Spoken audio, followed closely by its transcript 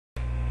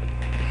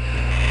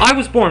I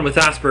was born with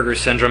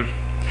Asperger's syndrome.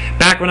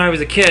 Back when I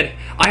was a kid,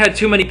 I had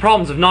too many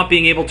problems of not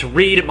being able to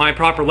read at my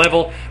proper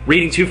level,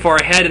 reading too far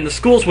ahead, and the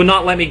schools would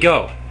not let me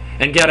go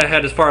and get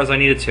ahead as far as I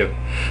needed to.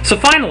 So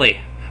finally,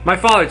 my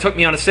father took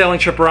me on a sailing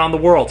trip around the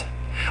world.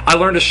 I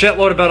learned a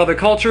shitload about other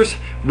cultures,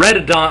 read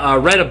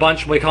a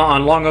bunch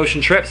on long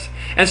ocean trips,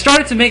 and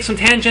started to make some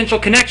tangential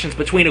connections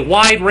between a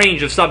wide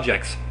range of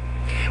subjects.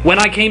 When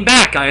I came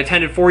back, I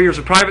attended 4 years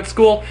of private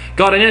school,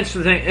 got an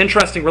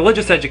interesting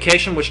religious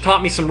education which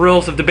taught me some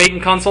rules of debate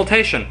and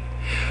consultation.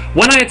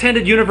 When I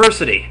attended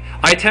university,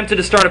 I attempted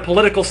to start a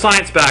political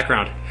science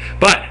background,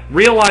 but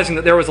realizing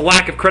that there was a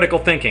lack of critical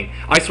thinking,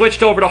 I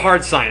switched over to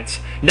hard science.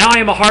 Now I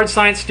am a hard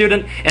science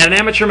student and an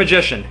amateur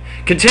magician,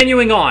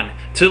 continuing on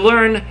to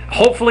learn,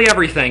 hopefully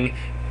everything,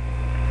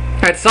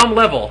 at some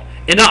level,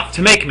 enough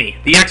to make me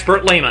the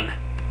expert layman.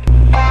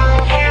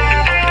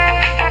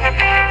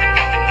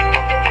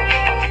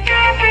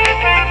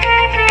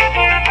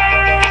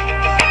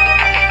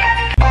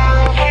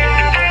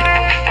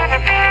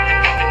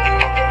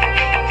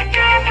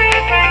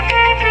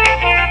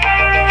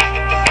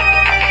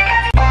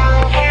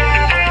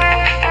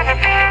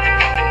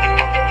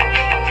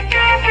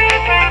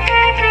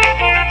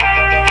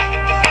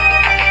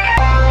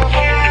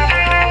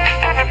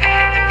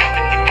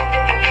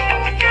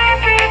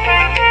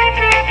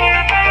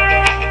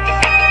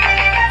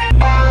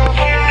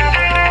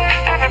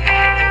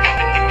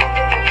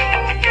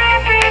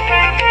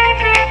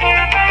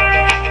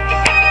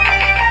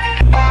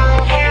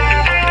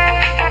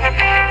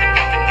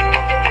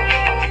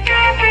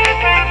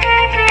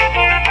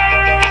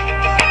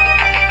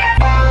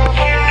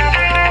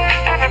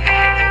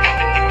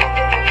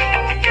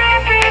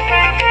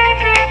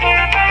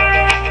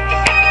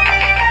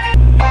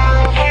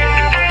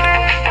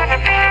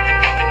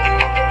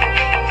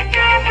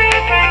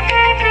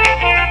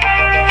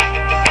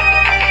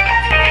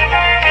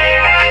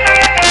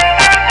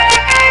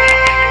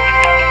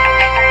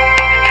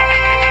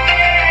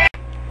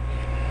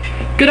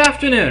 Good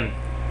afternoon,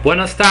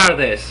 buenas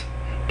tardes,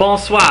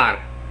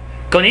 bonsoir,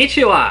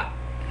 konnichiwa.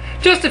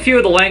 Just a few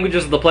of the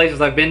languages of the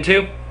places I've been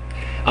to.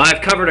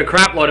 I've covered a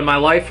crapload in my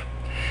life.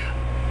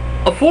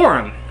 A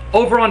forum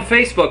over on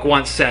Facebook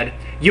once said,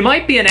 you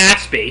might be an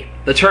Aspie,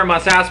 the term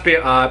us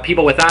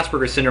people with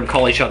Asperger's syndrome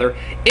call each other,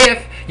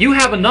 if you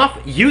have enough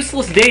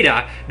useless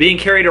data being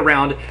carried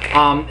around,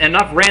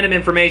 enough random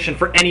information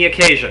for any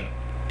occasion.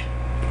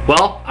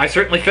 Well, I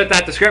certainly fit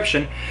that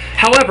description.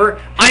 However,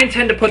 I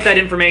intend to put that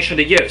information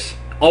to use.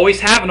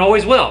 Always have and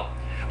always will.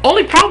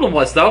 Only problem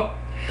was, though,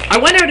 I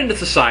went out into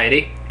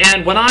society,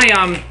 and when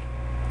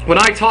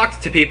I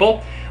talked to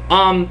people,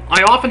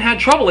 I often had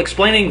trouble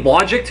explaining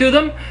logic to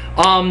them.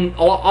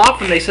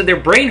 Often they said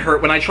their brain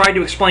hurt when I tried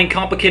to explain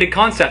complicated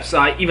concepts,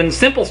 even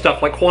simple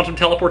stuff like quantum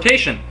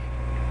teleportation,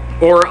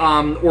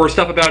 or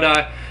stuff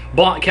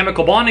about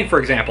chemical bonding, for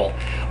example.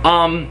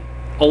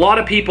 A lot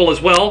of people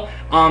as well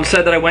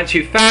said that I went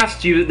too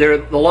fast,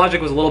 the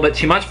logic was a little bit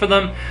too much for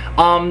them,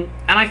 and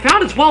I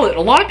found as well that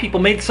a lot of people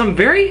made some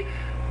very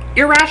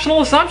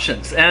irrational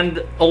assumptions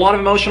and a lot of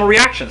emotional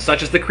reactions,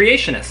 such as the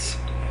creationists.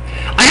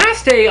 I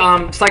asked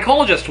a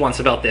psychologist once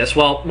about this,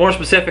 well, more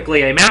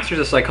specifically a master's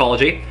of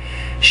psychology.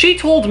 She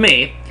told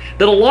me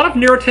that a lot of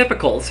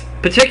neurotypicals,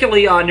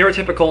 particularly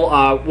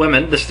neurotypical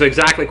women, this is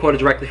exactly quoted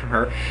directly from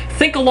her,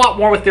 think a lot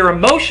more with their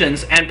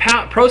emotions and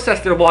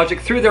process their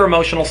logic through their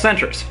emotional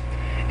centers.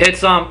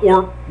 It's,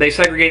 or they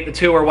segregate the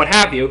two or what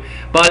have you,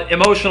 but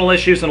emotional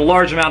issues and a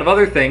large amount of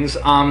other things,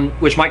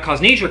 which might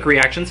cause knee-jerk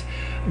reactions,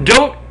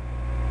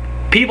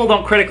 people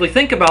don't critically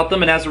think about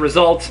them, and as a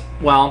result,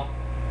 well,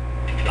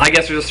 I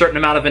guess there's a certain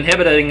amount of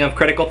inhibiting of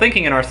critical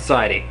thinking in our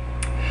society.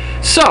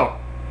 So,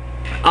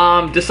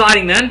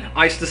 deciding then,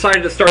 I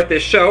decided to start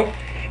this show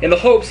in the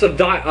hopes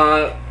of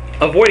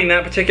avoiding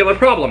that particular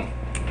problem.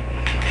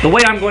 The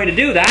way I'm going to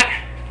do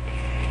that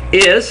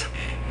is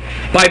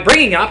by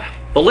bringing up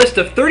the list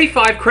of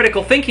 35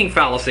 critical thinking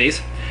fallacies,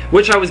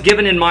 which I was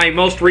given in my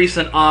most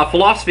recent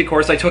philosophy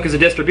course I took as a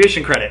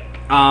distribution credit,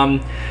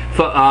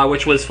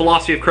 which was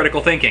Philosophy of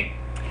Critical Thinking.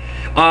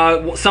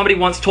 Somebody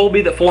once told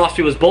me that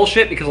philosophy was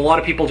bullshit because a lot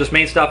of people just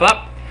made stuff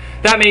up.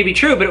 That may be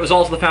true, but it was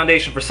also the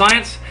foundation for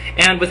science,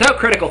 and without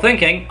critical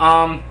thinking,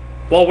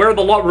 well, where are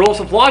the rules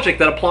of logic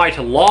that apply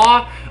to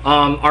law,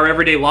 our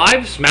everyday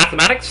lives,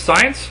 mathematics,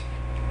 science?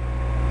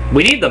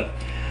 We need them.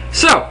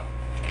 So,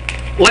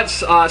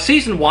 let's,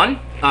 Season 1,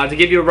 to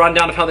give you a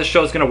rundown of how this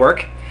show is going to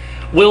work,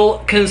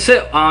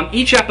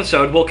 each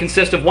episode will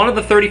consist of one of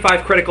the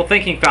 35 critical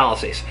thinking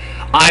fallacies.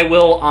 I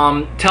will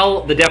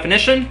tell the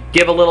definition,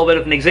 give a little bit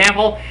of an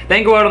example,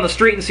 then go out on the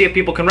street and see if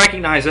people can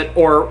recognize it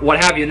or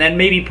what have you, and then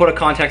maybe put a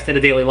context into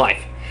daily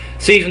life.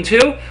 Season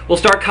 2, we'll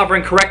start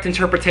covering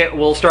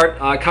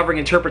covering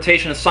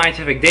interpretation of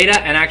scientific data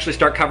and actually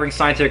start covering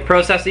scientific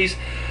processes.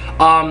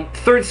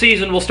 Third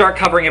season, we'll start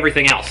covering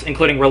everything else,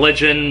 including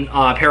religion,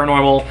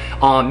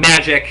 paranormal,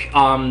 magic,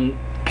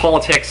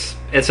 politics,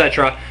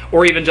 etc.,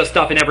 or even just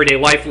stuff in everyday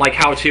life, like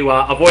how to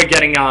avoid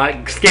getting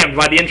scammed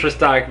by the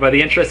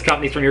interest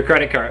companies from your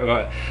credit card,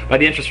 by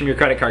the interest from your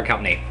credit card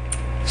company.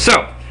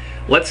 So,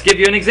 let's give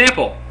you an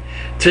example.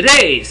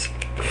 Today's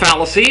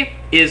fallacy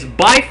is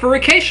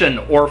bifurcation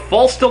or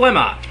false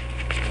dilemma.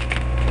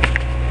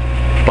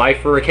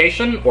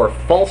 Bifurcation or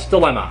false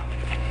dilemma.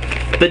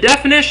 The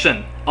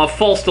definition of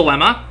false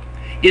dilemma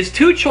is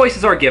two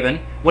choices are given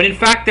when in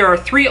fact there are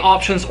three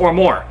options or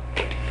more.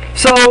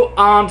 So,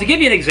 to give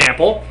you an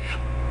example,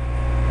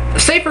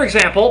 say for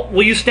example,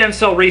 we'll use stem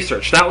cell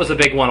research. That was a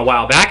big one a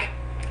while back.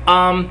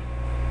 Let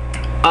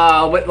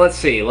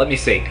me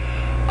see.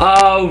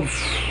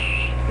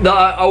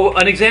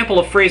 An example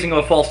of phrasing of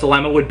a false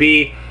dilemma would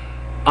be,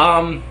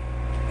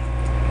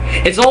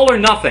 it's all or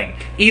nothing.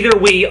 Either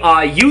we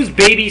use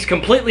babies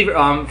completely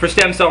for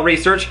stem cell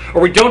research,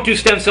 or we don't do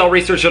stem cell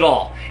research at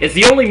all. It's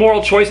the only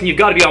moral choice, and you've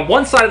got to be on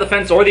one side of the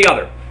fence or the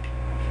other.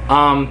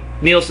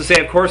 Needless to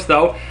say, of course,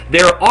 though,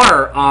 there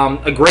are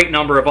a great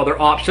number of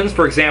other options.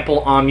 For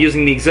example,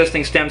 using the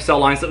existing stem cell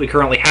lines that we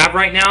currently have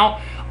right now.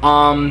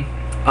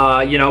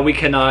 You know, we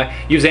can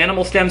use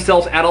animal stem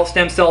cells, adult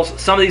stem cells.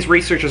 Some of these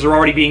researches are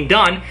already being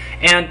done,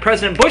 and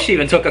President Bush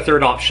even took a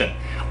third option,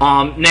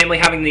 namely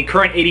having the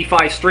current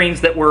 85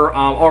 strains that were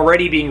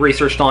already being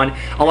researched on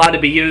allowed to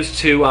be used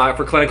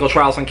for clinical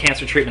trials on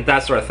cancer treatment,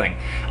 that sort of thing.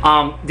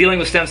 Dealing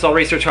with stem cell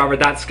research, however,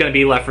 that's going to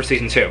be left for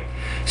season 2.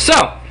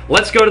 So,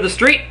 let's go to the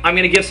street. I'm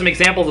going to give some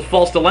examples of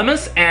false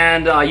dilemmas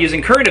and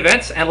using current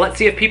events, and let's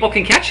see if people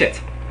can catch it.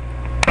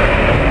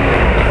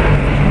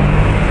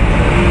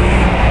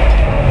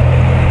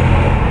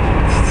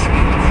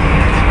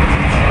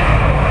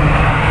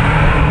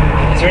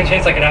 Is there any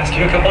chance I could ask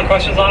you a couple of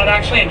questions on it,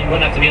 actually, and you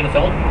wouldn't have to be in the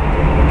film?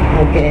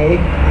 Okay.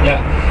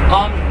 Yeah.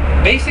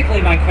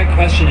 Basically, my quick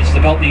question is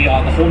about the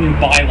whole new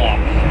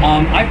bylaw.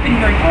 I've been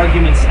hearing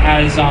arguments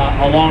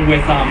along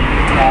with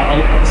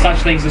such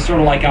things as sort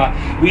of like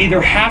we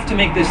either have to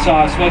make this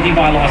smoking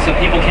bylaw so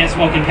people can't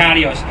smoke in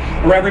patios,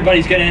 or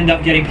everybody's going to end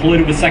up getting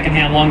polluted with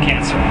secondhand lung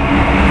cancer.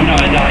 You know,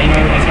 and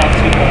everybody's not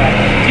just going to go back.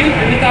 Do you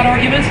agree with that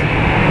argument?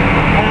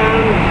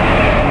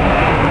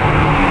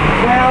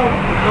 Well,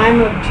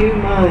 I'm of two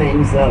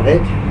minds of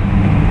it.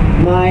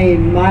 My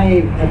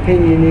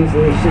opinion is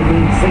that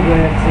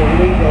cigarettes are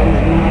legal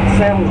and not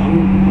sell them.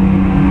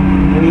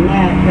 I mean,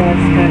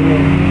 that's kind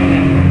of...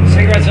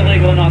 Cigarettes are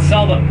legal and not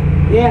sell them.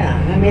 Yeah,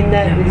 I mean,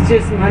 it's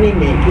just money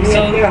making.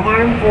 So, if they're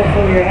harmful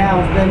for your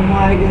health, then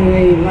why do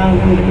they allow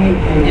them to make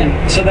them? Yeah.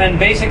 So then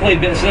basically,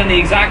 the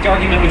exact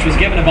argument which was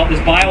given about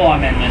this bylaw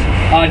amendment,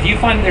 do you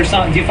find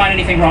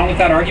anything wrong with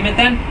that argument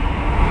then?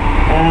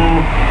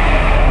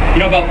 You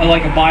know, about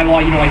like a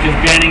bylaw, you know, like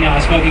just banning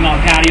smoking on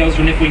patios,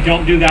 and if we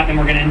don't do that, then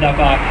we're going to end up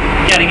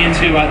getting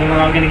into, then we're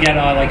all going to get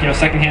like, you know,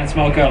 secondhand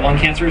smoke, lung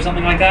cancer or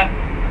something like that?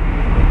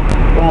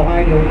 Well,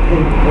 I don't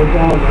think we're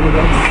all going to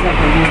get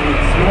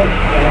secondhand smoke,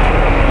 but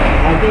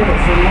I think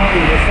it's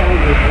annoying to some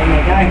people.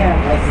 Like, I have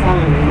a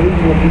son, and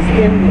even if he's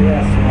in the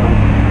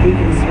restaurant, he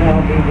can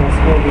smell people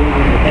smoking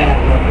on the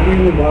patio. It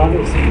really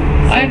bothers me.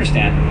 I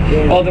understand.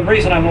 Yeah. Well, the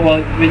reason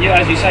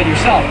as you said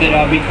yourself,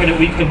 that we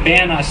could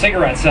ban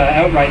cigarettes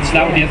outright, so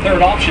that would be a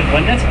third option,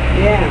 wouldn't it?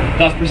 Yeah.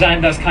 Thus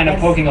kind of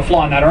poking a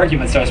flaw in that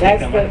argument, so to speak.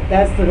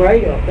 That's the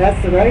right option.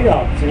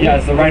 Yeah,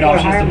 it's the right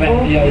option. If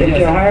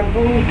they're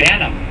harmful, ban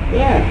them.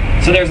 Yeah.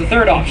 So there's a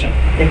third option.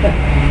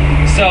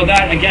 So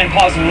that again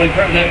positively,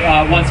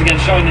 once again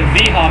showing that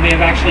VHA may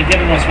have actually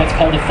given us what's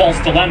called a false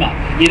dilemma.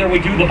 Either we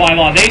do the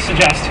bylaw they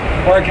suggest,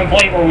 or a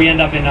complaint, or we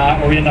end up in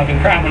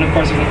crap. And of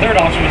course, there's a third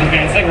option, which is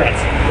ban cigarettes.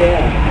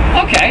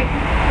 Yeah. Okay.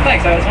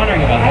 Thanks. I was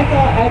wondering about that.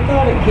 I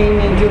thought it came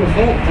into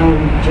effect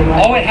on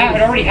July. Oh, it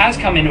already has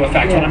come into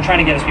effect. Yeah. What I'm trying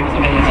to get is people's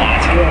opinions on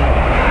it.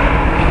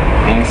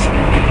 Yeah. Thanks.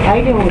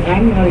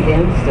 I'm not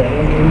against it.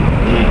 I mean,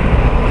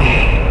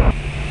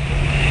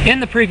 in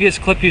the previous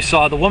clip you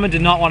saw, the woman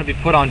did not want to be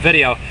put on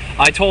video.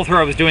 I told her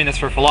I was doing this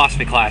for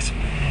philosophy class.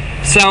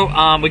 So,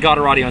 we got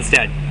her audio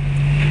instead.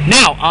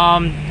 Now,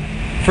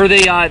 for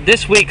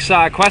this week's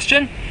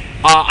question,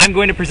 I'm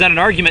going to present an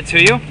argument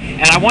to you,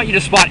 and I want you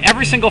to spot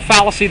every single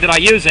fallacy that I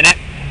use in it,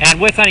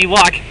 and with any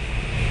luck,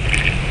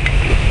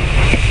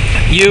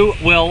 you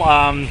will,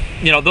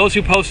 you know, those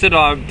who posted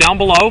down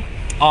below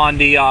on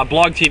the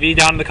blog TV,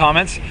 down in the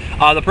comments,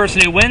 the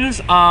person who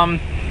wins,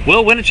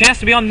 will win a chance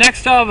to be on the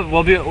next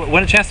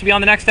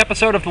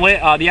episode of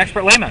the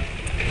Expert Layman.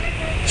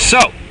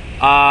 So,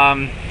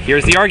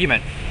 here's the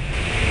argument.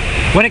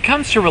 When it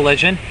comes to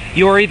religion,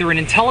 you are either an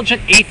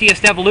intelligent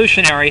atheist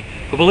evolutionary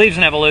who believes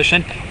in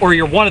evolution, or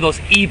you're one of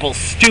those evil,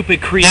 stupid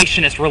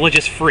creationist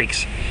religious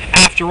freaks.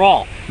 After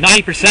all,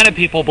 90% of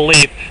people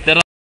believe that